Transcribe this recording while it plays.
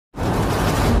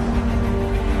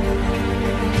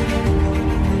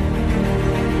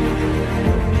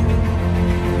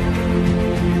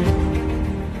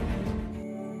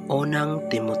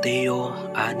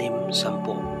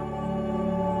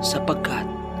sapagkat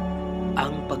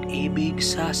ang pag-ibig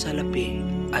sa salapi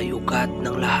ay ugat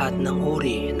ng lahat ng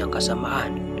uri ng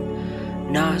kasamaan,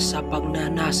 na sa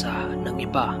pagnanasa ng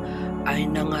iba ay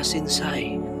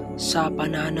nangasinsay sa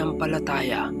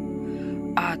pananampalataya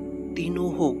at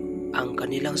tinuhog ang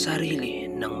kanilang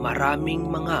sarili ng maraming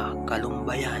mga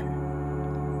kalumbayan.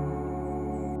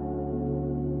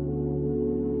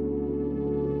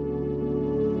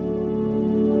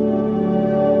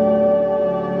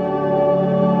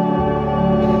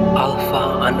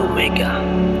 Alpha and Omega,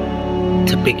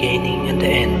 the beginning and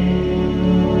the end,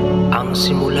 ang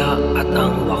simula at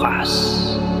ang wakas.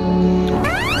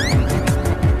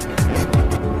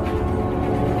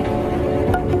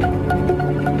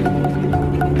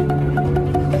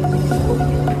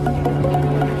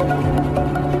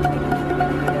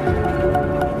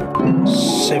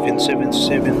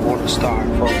 Morning Star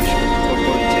Publishing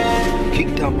Incorporated,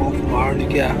 Kingdom of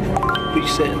Marliga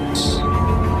presents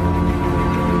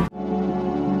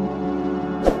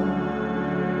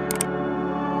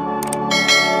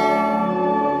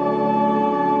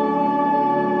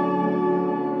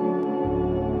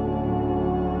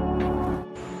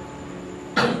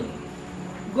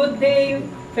Good day,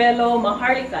 fellow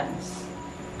Maharlikans,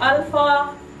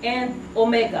 Alpha and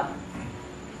Omega.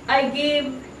 I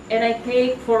give and I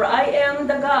take, for I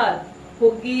am the God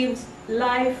who gives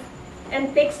life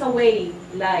and takes away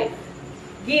life.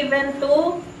 Given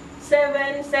to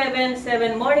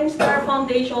 777 Star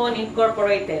Foundation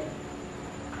Incorporated.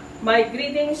 My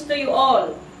greetings to you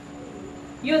all.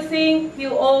 You think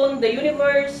you own the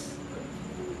universe?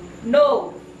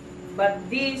 No, but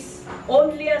this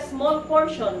only a small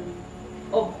portion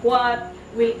of what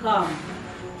will come.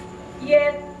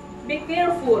 Yet, be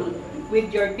careful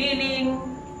with your dealing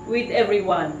with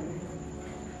everyone.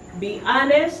 Be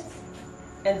honest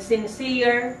and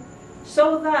sincere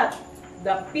so that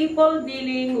the people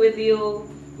dealing with you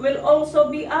will also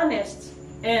be honest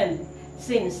and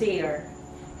sincere.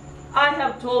 I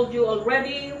have told you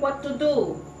already what to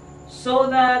do so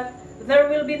that there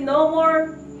will be no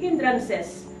more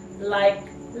hindrances like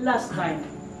last time.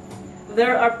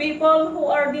 There are people who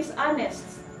are dishonest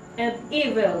and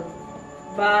evil,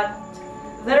 but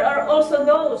there are also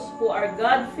those who are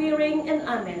God-fearing and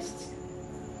honest.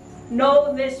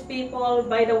 Know these people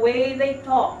by the way they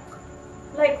talk,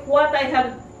 like what I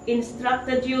have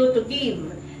instructed you to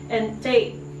give and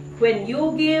take. When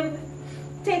you give,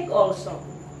 take also.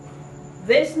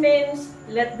 This means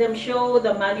let them show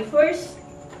the money first,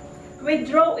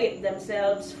 withdraw it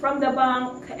themselves from the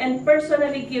bank, and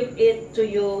personally give it to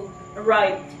you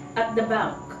right at the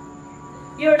bank.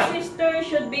 Your sister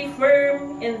should be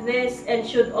firm in this and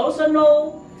should also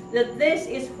know that this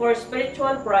is for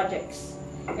spiritual projects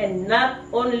and not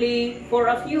only for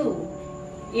a few,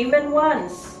 even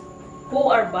ones who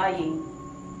are buying.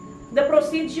 The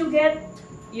proceeds you get,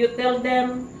 you tell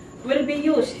them, will be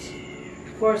used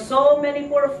for so many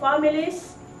poor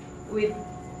families with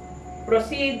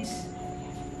proceeds,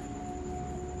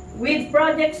 with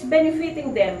projects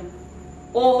benefiting them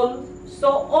all. So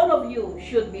all of you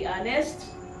should be honest,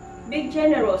 be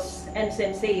generous and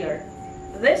sincere.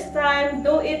 This time,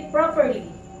 do it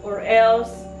properly, or else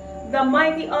the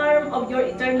mighty arm of your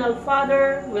eternal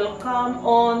Father will come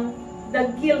on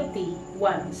the guilty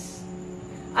ones.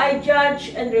 I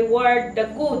judge and reward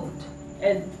the good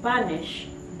and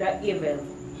punish the evil.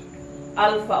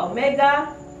 Alpha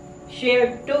Omega,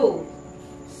 shared to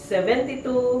 72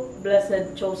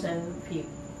 blessed chosen few.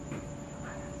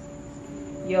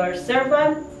 Your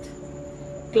servant,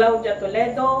 Claudia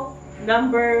Toledo,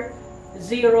 number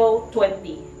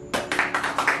 020.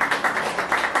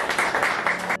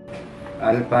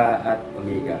 Alpha at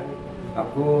Omega.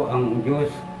 Ako ang Diyos,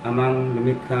 amang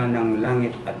lumikha ng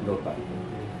langit at lupa.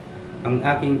 Ang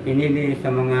aking pinili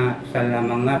sa mga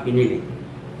pinili.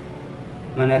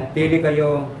 Manatili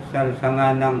kayo sa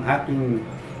sanga ng aking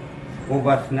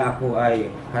ubas na ako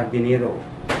ay hardinero,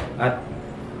 at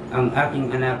ang aking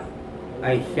anak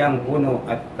ay siyang puno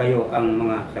at kayo ang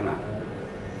mga sanga.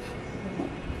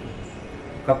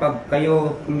 Kapag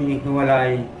kayo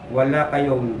humihiwalay, wala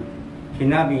kayong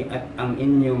sinabi at ang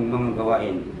inyong mga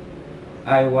gawain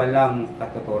ay walang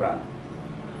katuturan.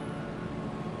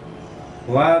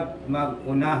 Huwag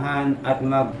mag-unahan at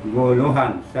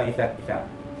magguluhan sa isa't isa.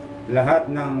 Lahat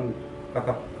ng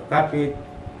kakapit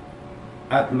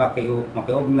at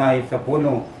makiugnay sa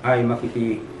puno ay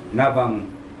makikinabang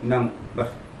ng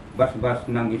basbas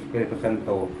ng Espiritu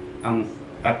Santo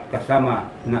at kasama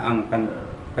na ang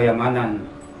kayamanan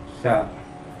sa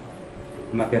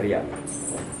material.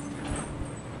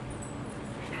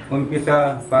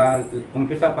 Umpisa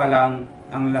pa lang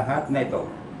ang lahat na ito,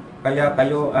 kaya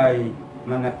kayo ay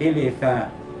manatili sa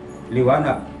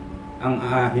liwanag. Ang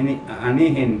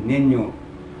anihin ninyo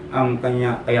ang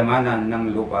kayamanan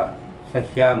ng lupa sa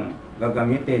siyang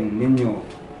gagamitin ninyo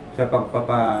sa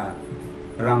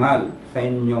pagpaparangal sa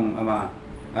inyong Ama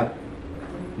at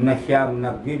na siyang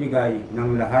nagbibigay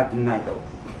ng lahat na ito.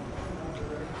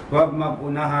 Huwag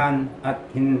mapunahan at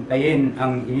hintayin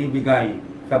ang ibibigay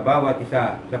sa bawat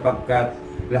isa sapagkat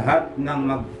lahat ng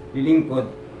maglilingkod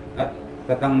at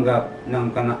tatanggap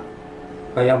ng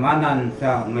kayamanan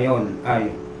sa ngayon ay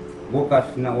bukas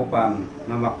na upang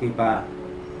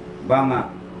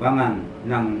bangan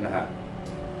ng lahat.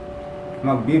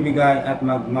 Magbibigay at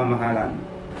magmamahalan.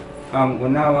 Ang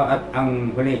unawa at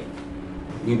ang huli.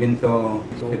 Gibinto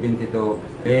 72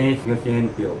 es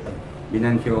Yosenpio.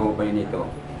 Binansyo kayo nito.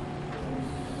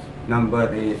 Number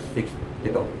is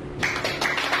 62.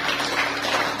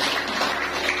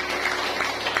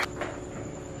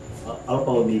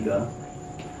 Alpha Omega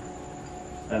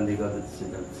and the God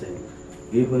that said,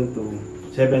 given to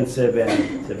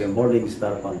 777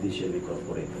 Star Foundation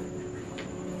Incorporated,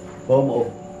 home of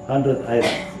 100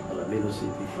 Islands, Alaminos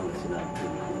City, Pangasinan,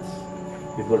 Philippines.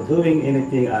 Before doing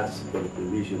anything, ask for the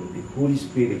permission of the Holy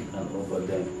Spirit and offer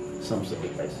them some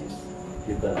sacrifices.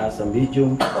 You can ask a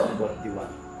medium what you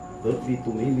want. Don't be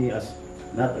too many as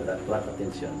not to attract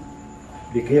attention.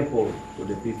 Be careful to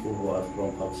the people who are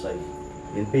from outside.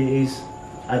 In PAs,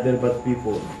 other bad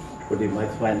people, for they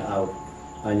might find out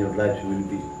and your life will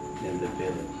be in the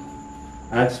parent.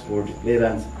 Ask for the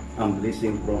clearance and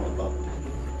blessing from above.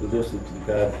 To those who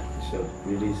God shall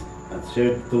release and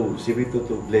share to CB2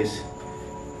 to bless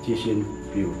Chishin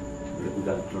View.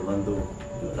 Representative Rolando,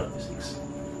 36.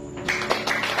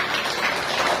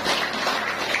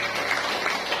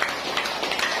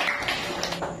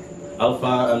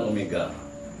 Alpha and Omega.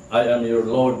 I am your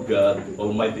Lord God,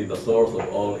 Almighty, the source of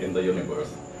all in the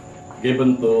universe.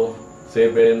 Given to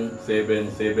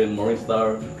 777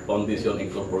 Star Foundation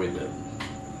Incorporated.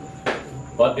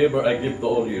 Whatever I give to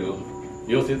all you,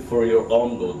 use it for your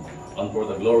own good and for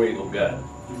the glory of God.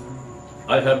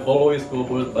 I have always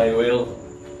covered my wealth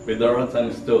with diamonds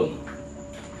and stone.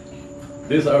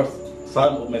 These are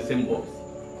some of my symbols.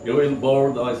 You will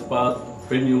board a spot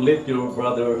when you let your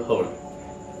brother hold.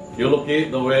 You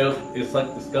locate the wealth is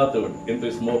scattered into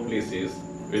small places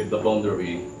with the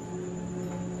boundary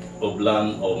of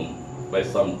land owned by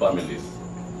some families.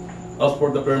 Ask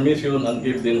for the permission and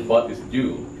give them what is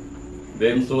due,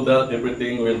 them so that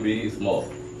everything will be small.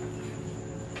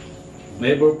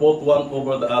 Never put one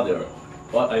over the other.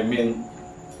 What I mean,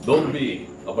 don't be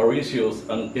avaricious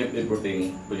and keep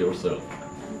everything to yourself.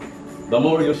 The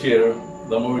more you share,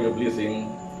 the more your blessing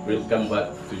will come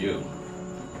back to you.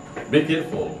 Be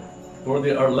careful, for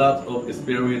there are lots of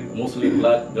spirit, mostly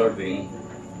black, guarding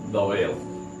the wealth.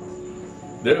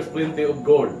 There is plenty of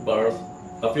gold bars,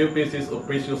 a few pieces of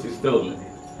precious stone.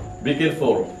 Be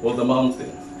careful for the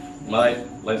mountains, might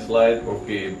landslide or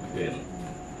cave in.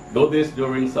 Do this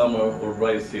during summer or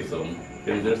dry season,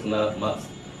 when there's not much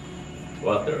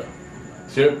water.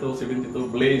 Share to 72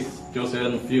 Blaze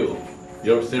Chosen Few,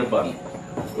 your servant,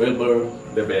 Wilbur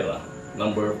De Vera,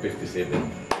 number 57.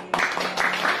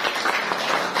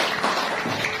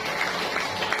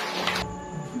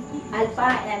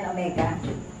 Alpha and Omega.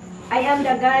 I am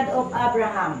the God of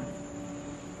Abraham,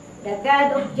 the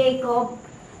God of Jacob,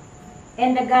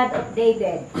 and the God of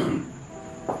David.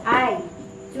 I,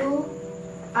 too,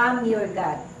 am your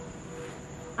God.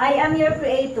 I am your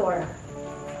Creator,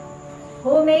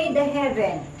 who made the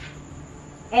heaven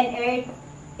and earth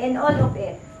and all of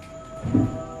it.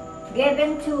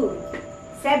 Given to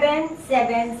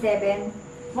 777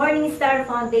 Morning Star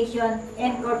Foundation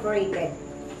Incorporated.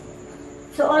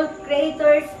 To all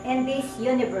creators in this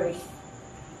universe,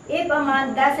 if a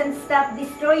man doesn't stop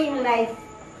destroying life,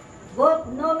 both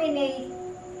nominate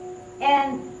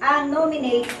and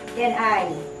unnominate, then I,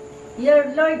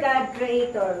 your Lord God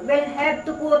Creator, will have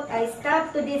to put a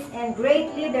stop to this and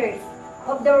great leaders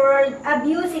of the world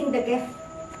abusing the gift,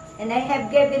 and I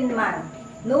have given man.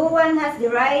 No one has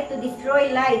the right to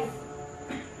destroy life,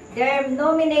 them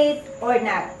nominate or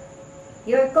not.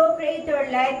 Your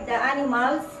co-creator like the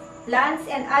animals, plants,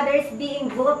 and others being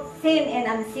both seen and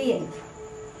unseen.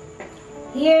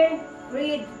 Here,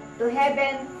 read to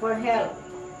heaven for help.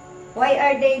 Why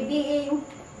are they being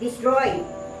destroyed?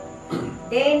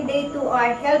 Then they too are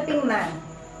helping man.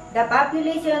 The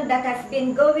population that has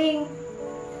been going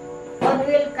on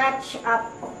will catch up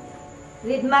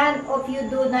with man if you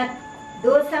do not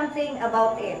do something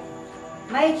about it.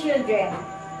 My children,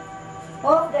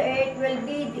 of the earth will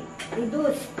be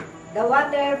reduced, the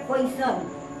water poisoned,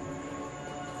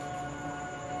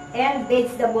 and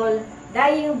vegetable,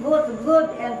 dying both good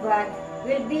and bad,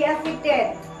 will be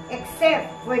afflicted,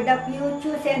 except for the few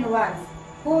chosen ones,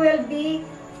 who will be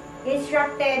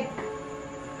instructed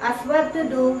as what to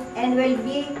do and will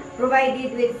be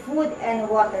provided with food and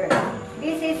water.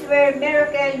 This is where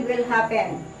miracle will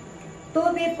happen.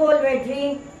 2 people will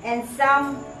drink and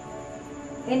some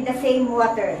in the same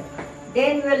water,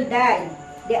 then will die.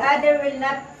 The other will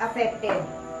not affected.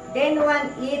 Then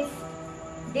one eats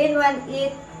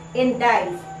and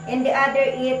dies, and the other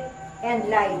eats and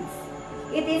lives.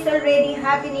 It is already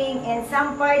happening in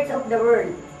some parts of the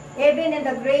world. Even in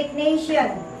the great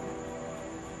nation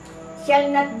shall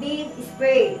not be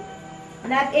spared.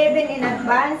 Not even in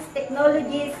advanced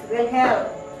technologies will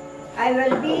help. I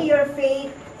will be your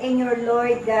faith in your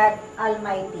Lord God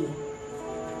Almighty.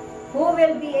 Who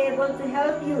will be able to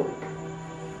help you?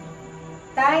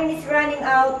 Time is running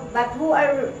out, but who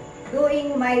are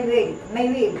doing my will?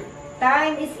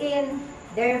 Time is in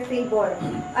their favor.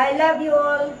 I love you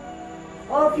all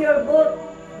of your good,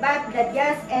 but the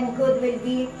just and good will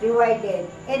be rewarded,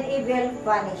 and evil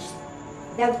punished.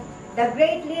 The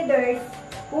great leaders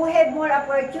who have more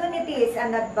opportunities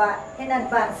in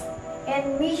advance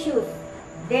and misuse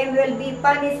them will be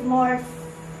punished more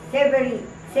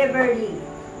severely.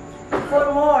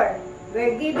 For more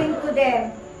were given to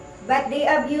them, but they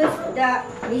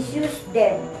misused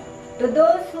them. To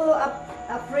those who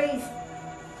appraised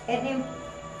and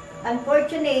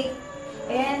unfortunate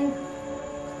and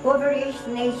impoverished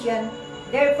nation,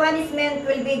 their punishment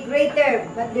will be greater,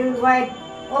 but the reward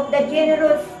of the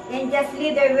generous and just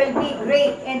leader will be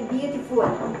great and beautiful.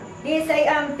 This I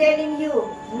am telling you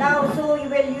now, so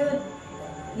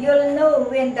you'll know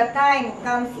when the time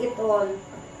comes it all.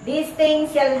 These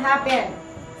things shall happen.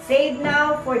 Save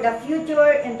now for the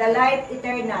future and the life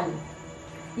eternal.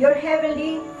 Your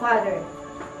heavenly Father,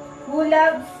 who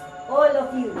loves all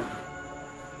of you.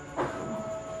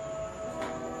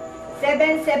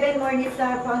 777Morning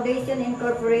Foundation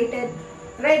Incorporated,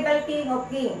 Tribal King of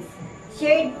Kings,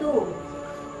 Shared 2,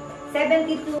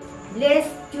 72,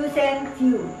 Blessed Chosen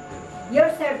Few. Your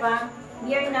servant,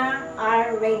 Mirna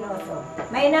R. Reynoso.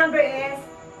 My number is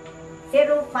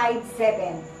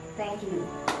 057. Thank you.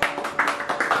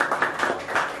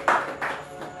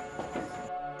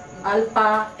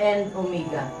 Alpha and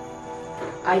Omega.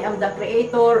 I am the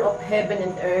creator of heaven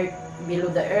and earth, below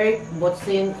the earth, both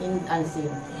seen and unseen.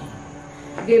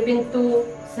 Given to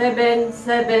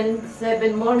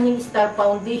 777 Morning Star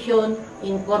Foundation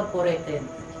Incorporated.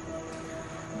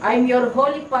 I'm your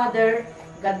Holy Father,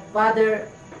 Godfather,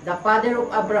 the Father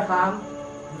of Abraham,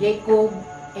 Jacob,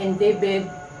 and David,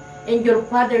 and your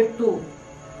Father too.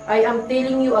 I am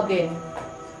telling you again,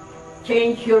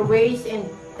 change your ways and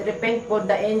repent, for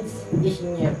the end is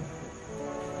near.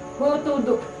 Who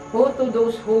to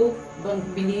those who don't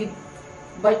believe,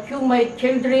 but you, my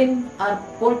children, are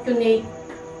fortunate.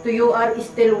 To you are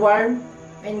still warm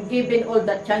and given all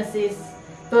the chances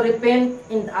to repent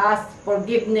and ask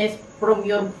forgiveness from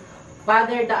your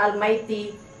Father the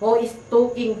Almighty, who is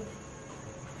talking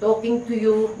to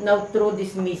you now through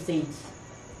this message.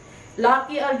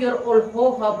 Lucky are you all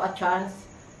who have a chance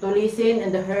to listen and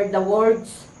hear the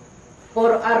words,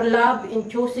 for our love and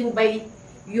chosen by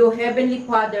you, Heavenly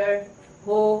Father,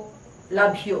 who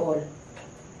loves you all.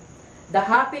 The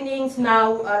happenings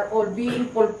now are all being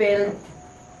fulfilled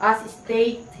as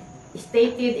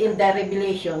stated in the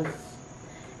Revelations,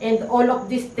 and all of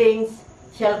these things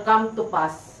shall come to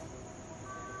pass.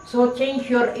 So change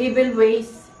your evil ways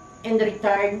and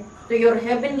return to your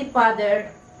Heavenly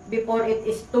Father before it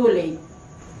is too late.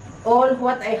 All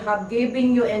what I have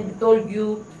given you and told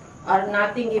you are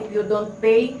nothing if you don't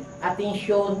pay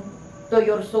attention to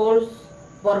your souls,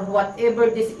 for whatever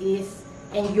this is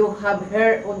and you have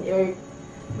here on earth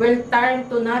will turn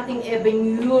to nothing,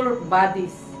 even your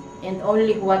bodies, and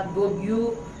only what good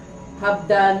you have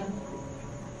done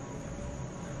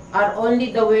are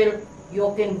only the wealth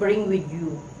you can bring with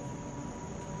you.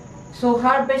 So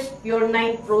harvest your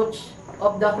 9 fruits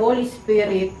of the Holy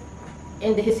Spirit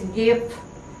and His gift,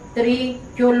 3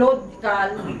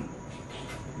 theological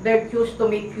virtues to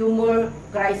make you more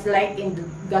Christ-like and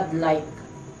God-like.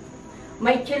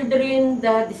 My children,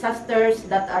 the disasters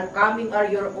that are coming are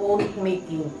your own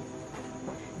making.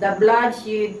 The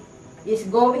bloodshed is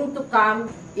going to come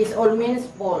is all men's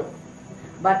fault.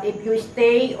 But if you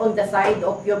stay on the side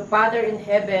of your Father in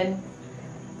heaven,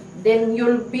 then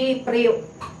you'll be free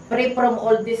from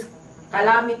all these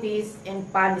calamities and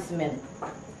punishment.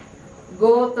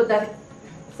 Go to the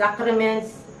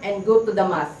sacraments and go to the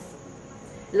Mass.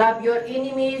 Love your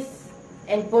enemies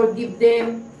and forgive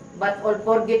them, but all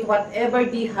forget whatever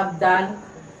they have done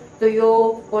to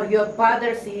you, for your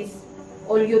Father sees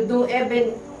all you do,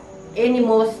 even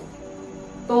animals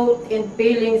thought and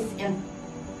feelings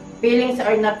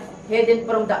are not hidden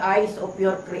from the eyes of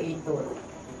your Creator.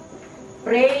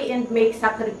 Pray and make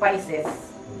sacrifices.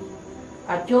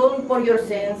 Atone for your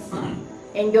sins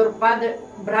and your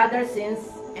brother's sins,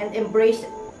 and embrace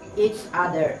each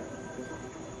other.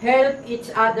 Help each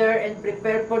other and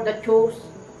prepare for the choice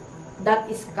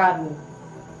that is coming.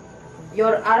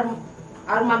 Your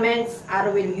armaments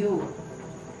are with you.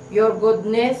 Your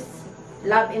goodness,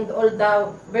 love, and all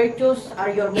the virtues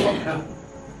are your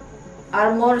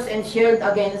armors and shield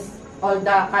against all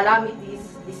the calamities,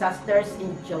 disasters,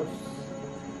 and chores.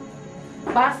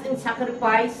 Fast and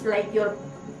sacrifice like your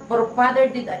forefather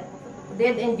did,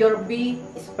 and your be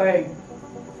spared.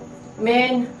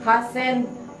 Men hasten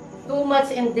too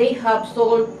much, and they have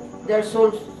sold their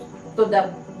souls to the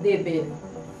devil.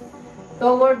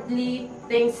 To worldly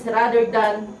things rather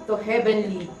than to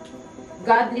heavenly,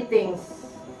 godly things.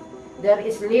 There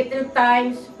is little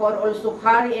times for also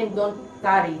hurry and don't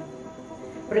tarry.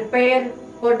 Prepare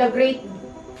for the great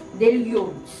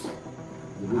deluge.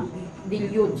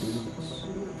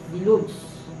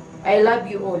 I love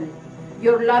you all.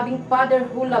 Your loving Father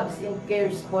who loves and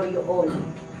cares for you all.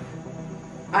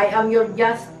 I am your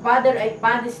just Father. I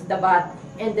punish the bad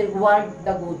and reward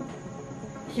the good.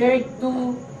 Shared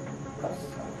to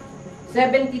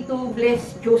 72,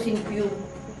 blessed chosen few.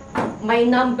 My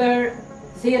number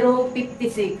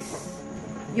 056.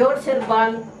 Your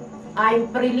servant, I'm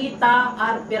Prilita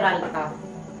R. Peralta.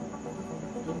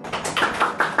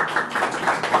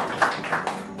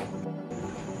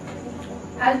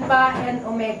 Alpha and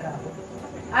Omega.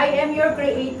 I am your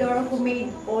Creator who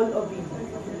made all of you.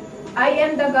 I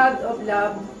am the God of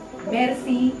love,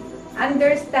 mercy,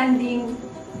 understanding,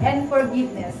 and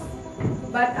forgiveness.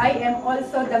 But I am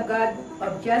also the God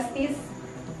of justice,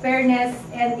 fairness,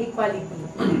 and equality.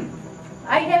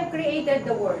 I have created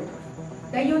the world,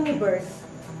 the universe,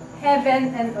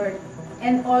 heaven and earth,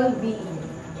 and all being,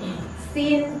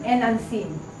 seen and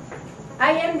unseen.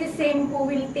 I am the same who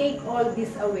will take all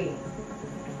this away.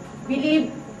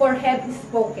 Believe, for have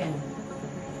spoken.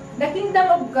 The kingdom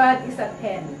of God is at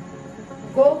hand.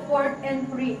 Go forth and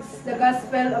preach the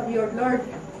gospel of your Lord,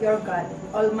 your God,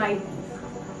 Almighty,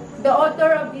 the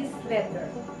author of this letter.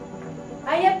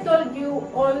 I have told you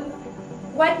all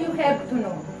what you have to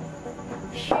know.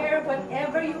 Share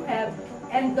whatever you have,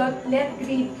 and don't let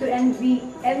greed to envy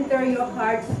enter your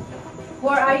hearts,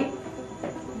 for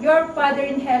your Father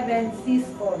in heaven sees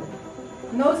all,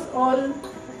 knows all,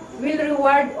 will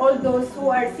reward all those who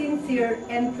are sincere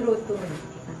and true to me.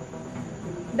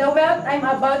 The wealth I'm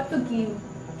about to give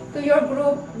to your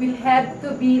group will have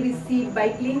to be received by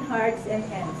clean hearts and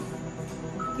hands.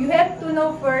 You have to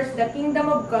know first the kingdom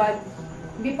of God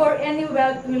before any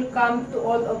wealth will come to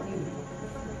all of you.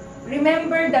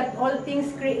 Remember that all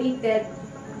things created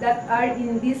that are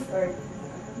in this earth,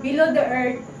 below the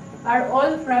earth, are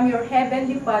all from your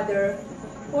heavenly Father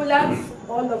who loves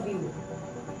all of you.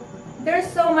 There's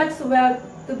so much wealth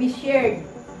to be shared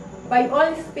by all,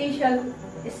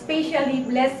 especially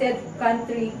blessed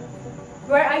country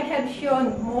where I have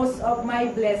shown most of my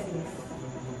blessings.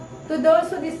 To those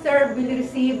who deserve will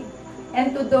receive,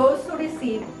 and to those who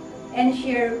receive and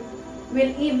share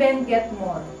will even get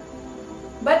more.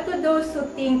 But to those who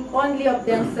think only of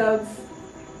themselves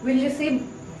will receive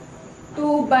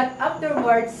too, but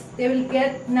afterwards they will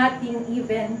get nothing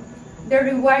even. Their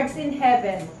rewards in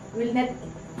heaven will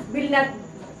not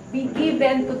be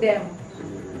given to them.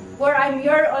 For I'm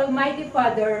your Almighty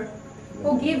Father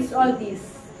who gives all this,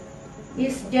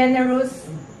 is generous,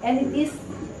 and it is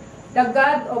the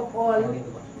God of all,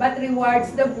 but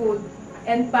rewards the good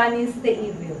and punishes the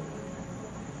evil.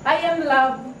 I am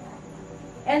love,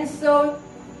 and so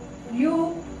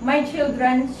you, my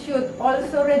children, should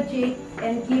also radiate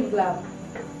and give love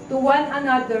to one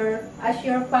another as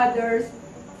your Father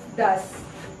does.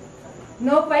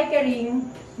 No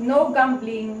bickering, no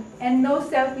gambling, and no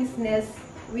selfishness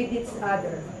with each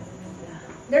other.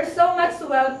 There's so much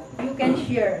wealth you can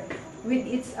share with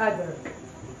each other.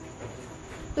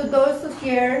 To those who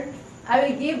share, I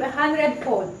will give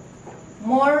 100-fold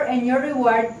more, and your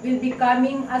reward will be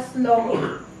coming as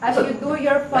long as you do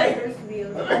your Father's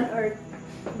will on earth.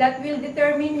 That will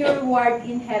determine your reward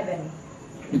in heaven.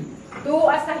 Do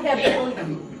as I have told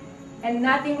you, and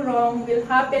nothing wrong will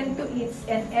happen to each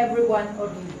and every one of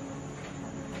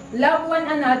you. Love one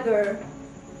another,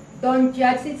 don't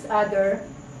judge each other,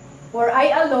 for I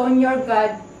alone, your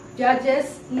God,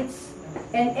 judges each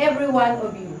and every one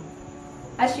of you.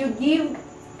 As you give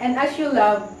and as you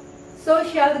love, so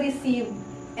shall receive,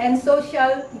 and so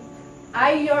shall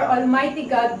I, your Almighty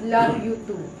God, love you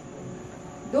too.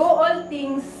 Do all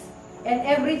things and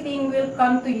everything will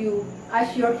come to you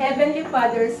as your heavenly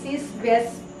Father sees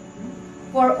best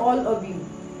for all of you.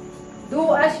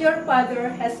 Do as your Father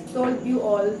has told you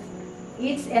all,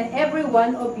 each and every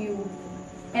one of you,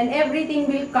 and everything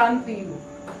will come to you.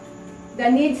 The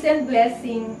needs and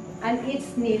blessing and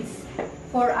its needs,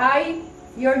 for I,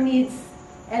 your needs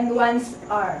and wants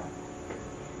are.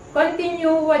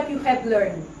 Continue what you have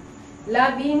learned,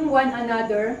 loving one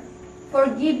another,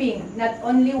 forgiving not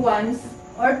only once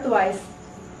or twice,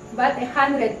 but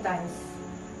 100 times,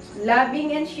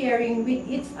 loving and sharing with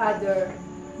each other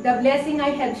the blessing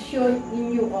I have shown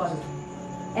in you all,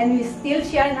 and will still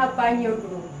shine upon your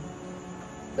group.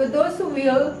 To those who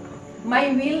will,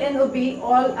 my will and obey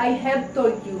all I have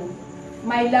told you,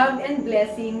 my love and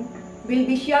blessing will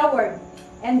be showered,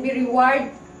 and the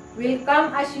reward will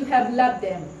come as you have loved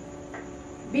them.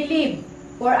 Believe,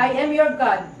 for I am your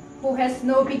God, who has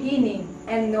no beginning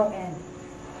and no end.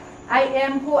 I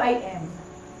am who I am.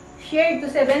 Shared to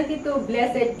 72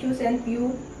 blessed chosen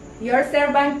few, your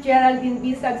servant Geraldine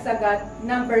B. Sagsagat,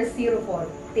 number 04.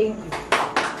 Thank you.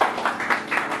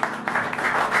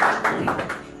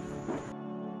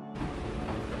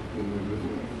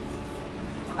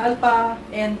 Alpha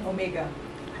and Omega.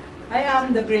 I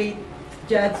am the great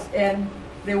judge and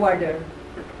rewarder,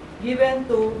 given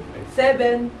to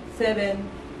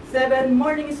 777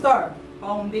 Morning Star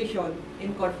Foundation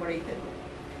Incorporated.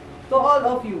 To all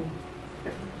of you,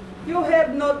 you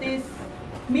have noticed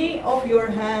me of your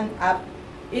hand up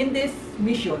in this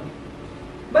mission,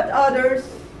 but others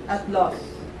at loss.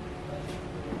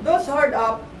 Those hard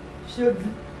up should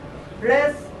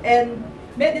rest and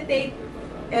meditate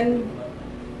and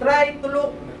try to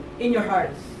look in your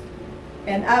hearts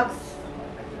and ask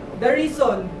the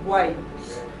reason why.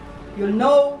 You'll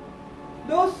know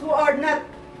those who are not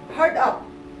hard up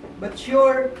but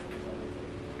sure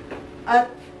at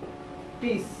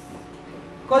peace.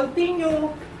 Continue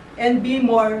and be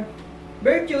more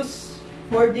virtuous,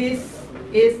 for this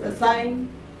is a sign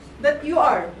that you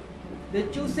are the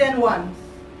chosen ones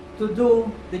to do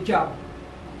the job.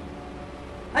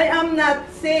 I am not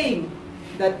saying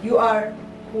that you are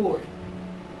poor,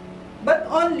 but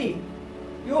only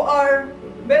you are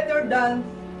better than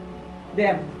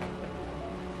them.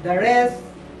 The rest,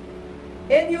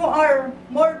 and you are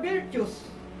more virtuous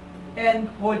and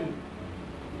holy.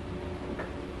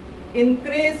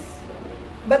 Increase,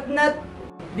 but not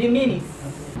diminish,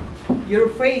 your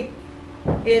faith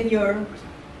in your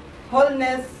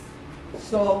wholeness,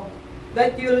 so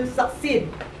that you'll succeed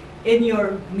in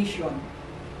your mission.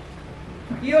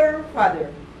 Your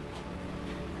Father,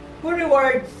 who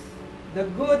rewards the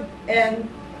good and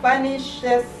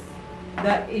punishes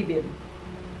the evil.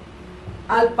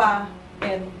 Alpha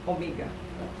and Omega.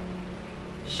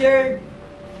 Shared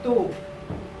 2.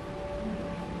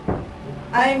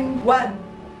 I'm one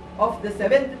of the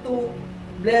 72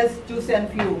 blessed chosen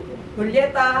few.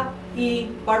 Julieta E.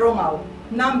 Parongao,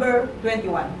 number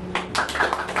 21.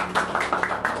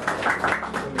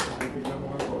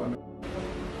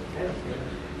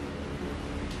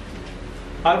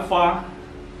 Alpha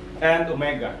and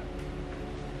Omega.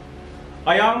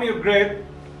 I am your great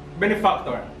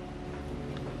benefactor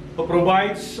who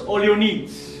provides all your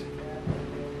needs.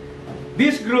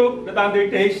 This group that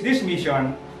undertakes this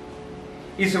mission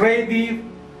is ready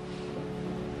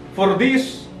for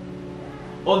this,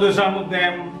 although some of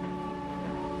them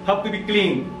have to be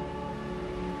cleaned.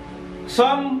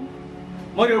 Some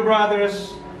warrior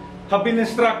brothers have been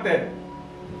instructed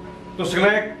to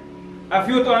select a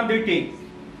few to undertake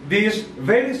this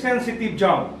very sensitive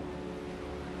job,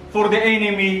 for the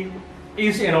enemy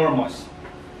is enormous.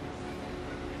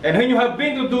 And when you have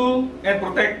been to do and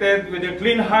protected with your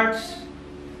clean hearts,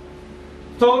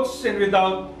 thoughts, and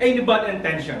without any bad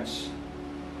intentions,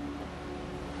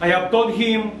 I have told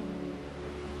him,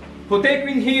 who take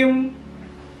with him,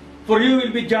 for you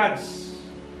will be judged.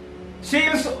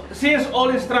 Since all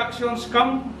instructions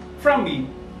come from me,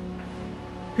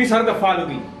 these are the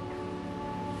following.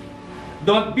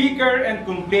 Don't bicker and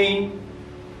complain,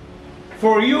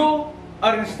 for you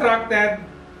are instructed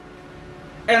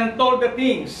and told the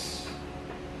things,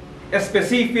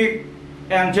 specific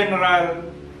and general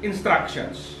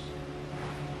instructions.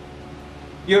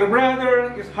 Your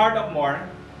brother is hard up more,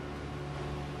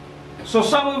 so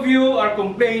some of you are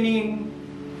complaining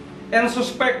and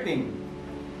suspecting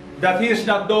that he is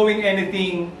not doing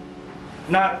anything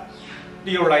not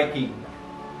to your liking.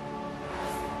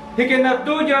 He cannot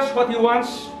do just what he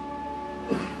wants,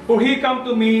 for he come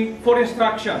to me for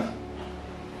instruction.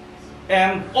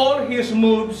 And all his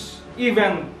moves,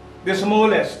 even the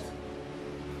smallest,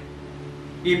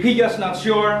 if he is not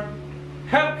sure,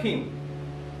 help him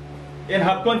and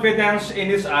have confidence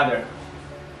in each other.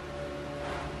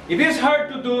 It is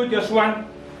hard to do just one,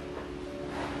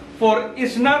 for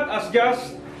it's not as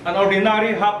just an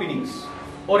ordinary happenings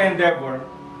or endeavor,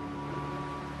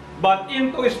 but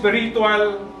into a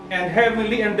spiritual and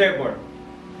heavenly endeavor,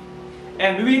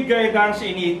 and with guidance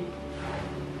in it,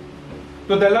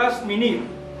 to the last minute,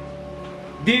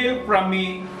 dear from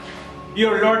me,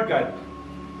 your Lord God,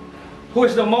 who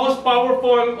is the most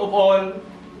powerful of all,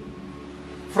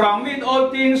 from which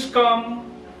all things come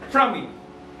from it.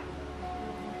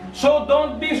 So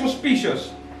don't be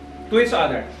suspicious to each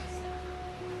other,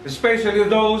 especially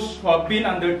those who have been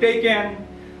undertaken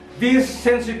these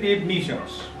sensitive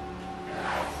missions.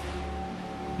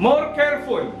 More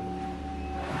careful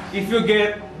if you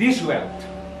get this wealth.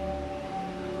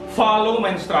 Follow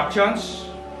my instructions,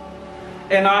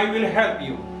 and I will help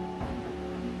you.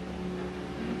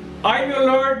 I am your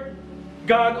Lord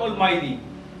God Almighty,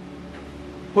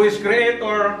 who is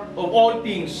creator of all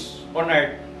things on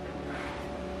earth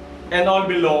and all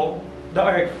below the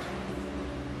earth.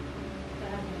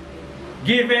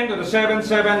 Given to the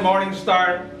 777 Morning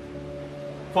Star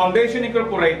Foundation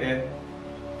Incorporated,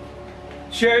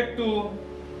 shared to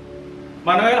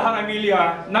Manuel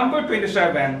Haramilia, number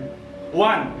 27,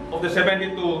 one of the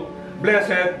 72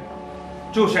 blessed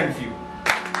chosen few.